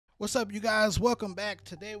What's up, you guys? Welcome back.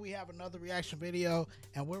 Today we have another reaction video,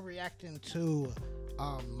 and we're reacting to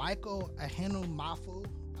Michael Ohene-Marfo.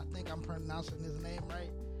 I think I'm pronouncing his name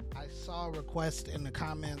right. I saw a request in the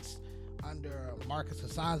comments under Marcus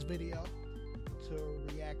Hassan's video to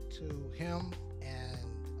react to him, and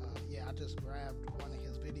yeah, I just grabbed one of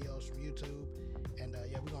his videos from YouTube, and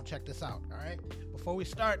yeah, we're gonna check this out. All right, before we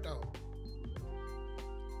start though,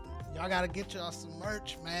 y'all gotta get y'all some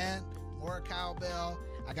merch, man. More cowbell.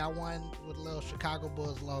 I got one with a little Chicago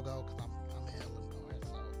Bulls logo because I'm in Illinois,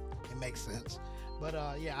 so it makes sense. But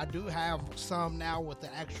yeah, I do have some now with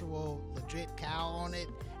the actual legit cow on it,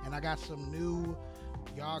 and I got some new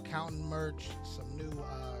Y'all Counting merch, some new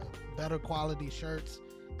better quality shirts,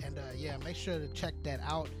 and yeah, make sure to check that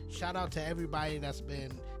out. Shout out to everybody that's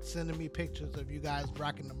been sending me pictures of you guys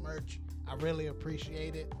rocking the merch. I really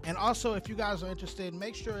appreciate it. And also, if you guys are interested,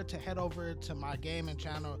 make sure to head over to my gaming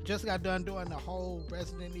channel. Just got done doing the whole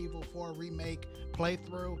Resident Evil 4 remake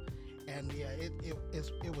playthrough, and yeah,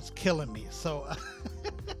 it was killing me. So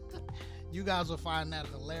you guys will find that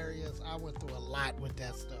hilarious. I went through a lot with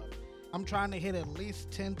that stuff. I'm trying to hit at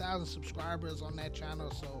least 10,000 subscribers on that channel,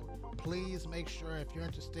 so please make sure, if you're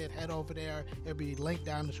interested, head over there. It'll be linked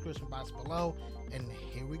down in the description box below. And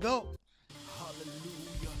here we go.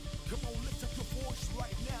 Hallelujah. Come on, lift up your voice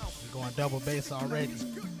right now. We're going double bass already.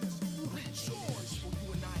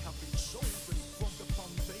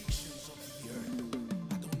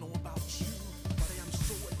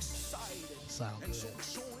 Sound good.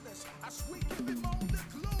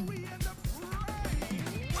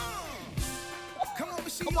 Come on, we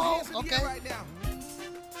see Come your on, hands in the okay. air right now.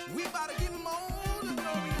 We about to give him all the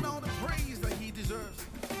glory and all the praise that he deserves.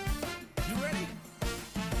 You ready?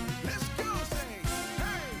 Let's go, say,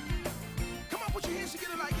 hey. Come on, put your hands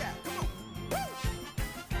together like that. Come on. Woo.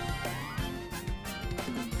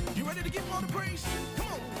 You ready to give him all the praise? Come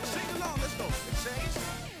on, sing along. Let's go. It says,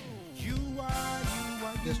 you are.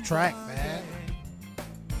 This track, man.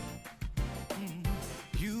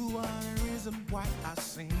 You are the reason why I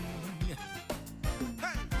sing.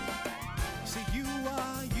 Hey. Say you are.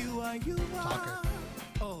 Talker.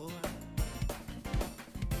 Oh.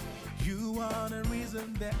 You are the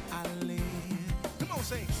reason that I live. Come on,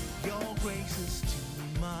 say, your grace is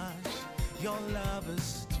too much. Your love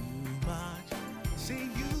is too much. Say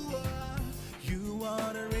you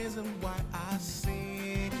are the reason why I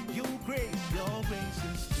sing. Your grace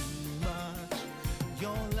is too much.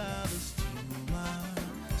 Your love is too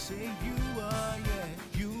much. Say you are, yeah,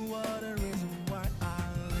 you are the reason why I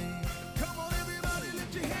live. Come on, everybody,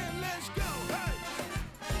 lift your hand, let's go. Hey,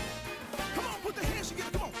 come on, put the hands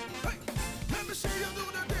together. Come on, hey, let me see you do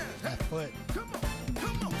the dance. Hey, That foot. come on,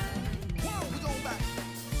 come on. Whoa, we going back.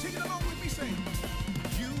 Take it along with me, say,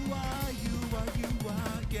 you are,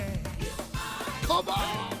 yeah. Come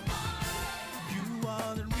on. You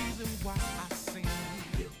are the reason why I sing.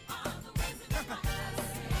 You are the reason why I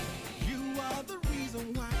sing. You are the reason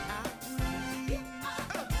why I breathe.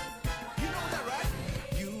 You know that, right?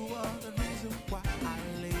 You are the reason why I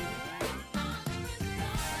live.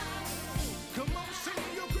 Come on, sing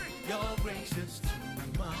your grace. Your grace is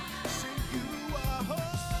too much. Sing you are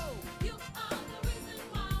whole. You are the reason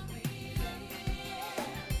why we live.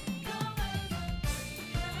 Your ways are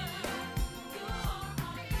greater. You are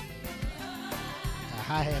our The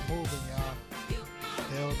hi-hat moving, y'all.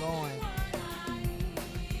 Still going.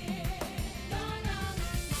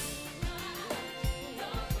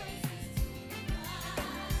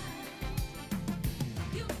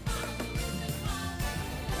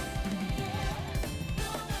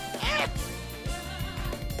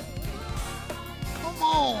 Come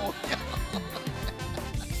on.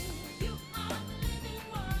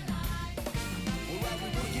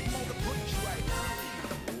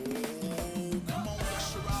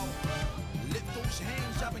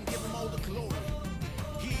 Hands up and give him all the glory.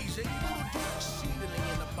 He's able to do exceedingly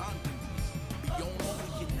and abundantly beyond what we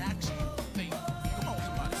can actually think. Come on,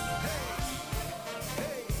 somebody. Hey,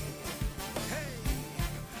 hey, hey.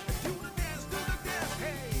 Do the dance,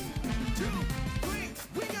 hey. 2, 3,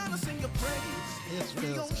 we gonna sing your praise. This We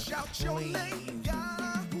feels gonna shout your clean. name,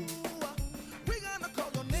 Yahoo. We gonna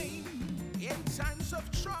call your name in times of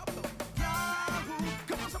trouble. Yahoo.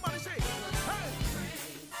 Come on, somebody say, hey.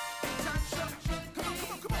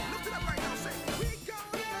 Come on, lift it up right now. Say, we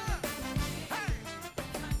gonna, hey,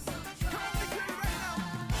 come on, declare it right now.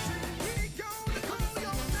 Say, we gonna call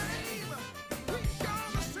your name. We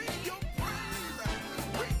gonna sing your praise.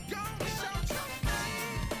 We gonna shout your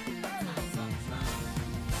name. Hey.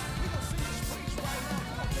 We gonna sing this praise right now.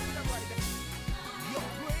 Come on, lift it up right now.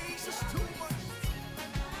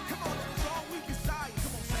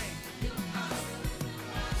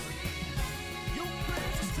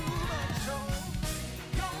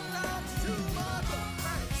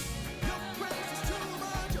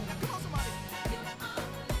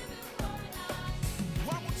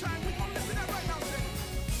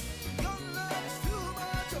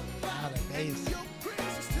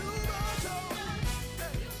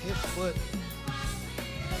 foot.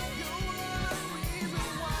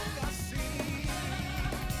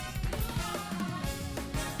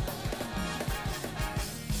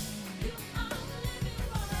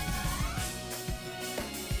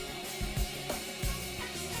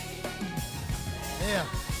 Yeah.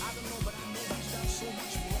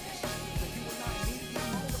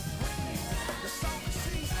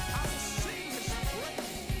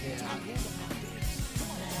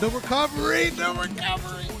 The recovery, the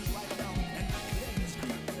recovery.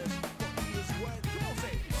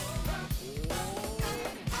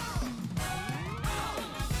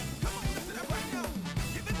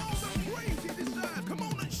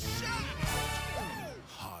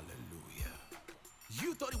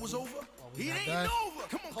 You thought it was over? we It not ain't done? over.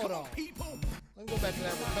 Come on, Hold come on, on. people. Let me go back to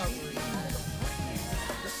that recovery.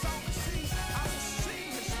 The song sings, I will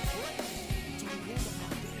sing his praise to the end of my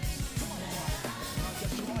days. Come on,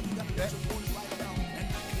 just so all you gotta get your voice right now and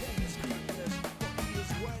declare his goodness, for he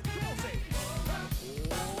is worthy. Come on, say.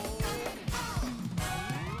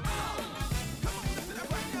 Come on, listen to that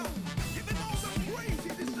right now. Give him all the praise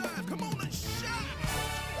he deserves. Come on and shout.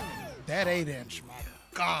 That 8-inch, my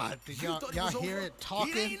God. Did You y'all thought it was hear over? it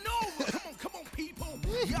talking? It ain't over. Come on, people.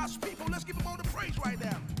 Yes, people, let's give them all the praise right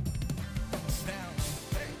now. Bounce,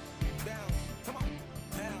 hey, bounce. Come on,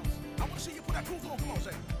 bounce. I want to see you put that groove on. Come on,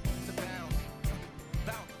 say. Say bounce,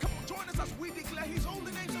 bounce. Come on, join us as we declare his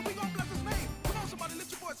holy name. So we gonna bless his name. Come on, somebody,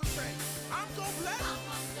 lift your voice and say, I'm gonna bless.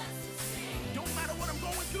 Don't matter what I'm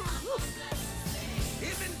going through.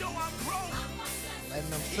 Even though I'm broke. Letting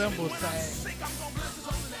them Even cymbals when I'm sing. sick, I'm gonna bless his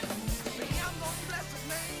holy name. Say, I'm gonna bless his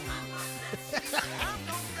name. I'm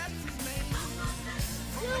gonna bless his name.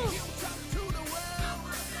 From the hilltop to the world,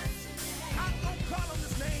 I'm gonna call on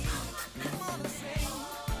his name. Come on and sing.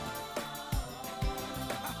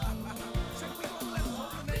 Say, we gonna bless his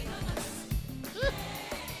holy name.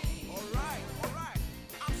 All right, all right.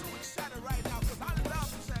 I'm so excited right now because I love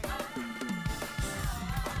to sing.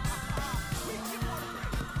 We give one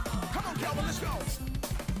praise. Come on, Calvin, let's go.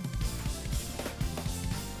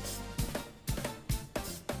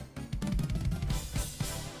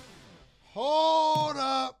 Hold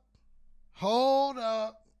up. Hold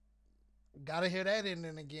up. Gotta hear that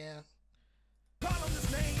ending again. Call on his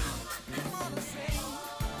name. Come on and sing.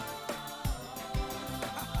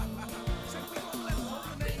 Say, we gonna bless his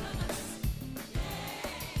holy name.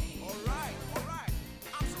 All right, all right.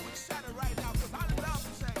 I'm so excited right now because I love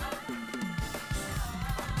to sing.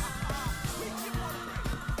 We give one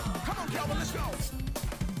praise. Come on, Calvin, let's go.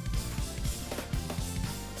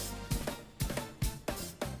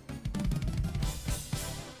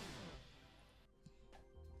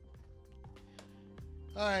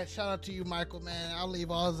 All right, shout out to you, Michael, man. I'll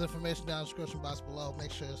leave all his information down in the description box below.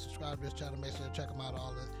 Make sure to subscribe to this channel. Make sure to check him out.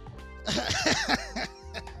 All this.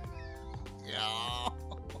 Yo.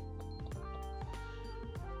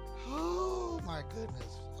 Oh my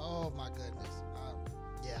goodness. Oh my goodness.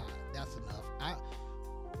 Yeah, that's enough. I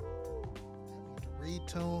need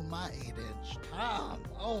to retune my 8-inch tom.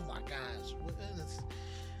 Oh my gosh.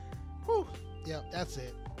 Whew. Yep, that's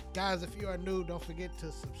it. Guys, if you are new, don't forget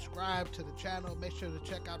to subscribe to the channel. Make sure to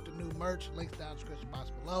check out the new merch. Links down in the description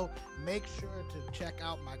box below. Make sure to check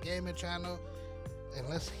out my gaming channel. And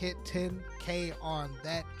let's hit 10K on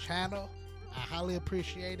that channel. I highly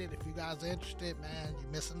appreciate it. If you guys are interested, man,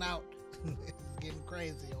 you're missing out. It's getting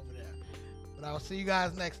crazy over there. But I'll see you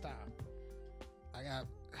guys next time. I gotta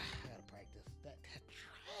practice that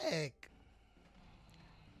track.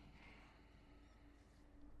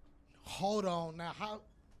 Hold on now. How?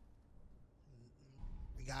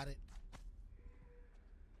 We got it.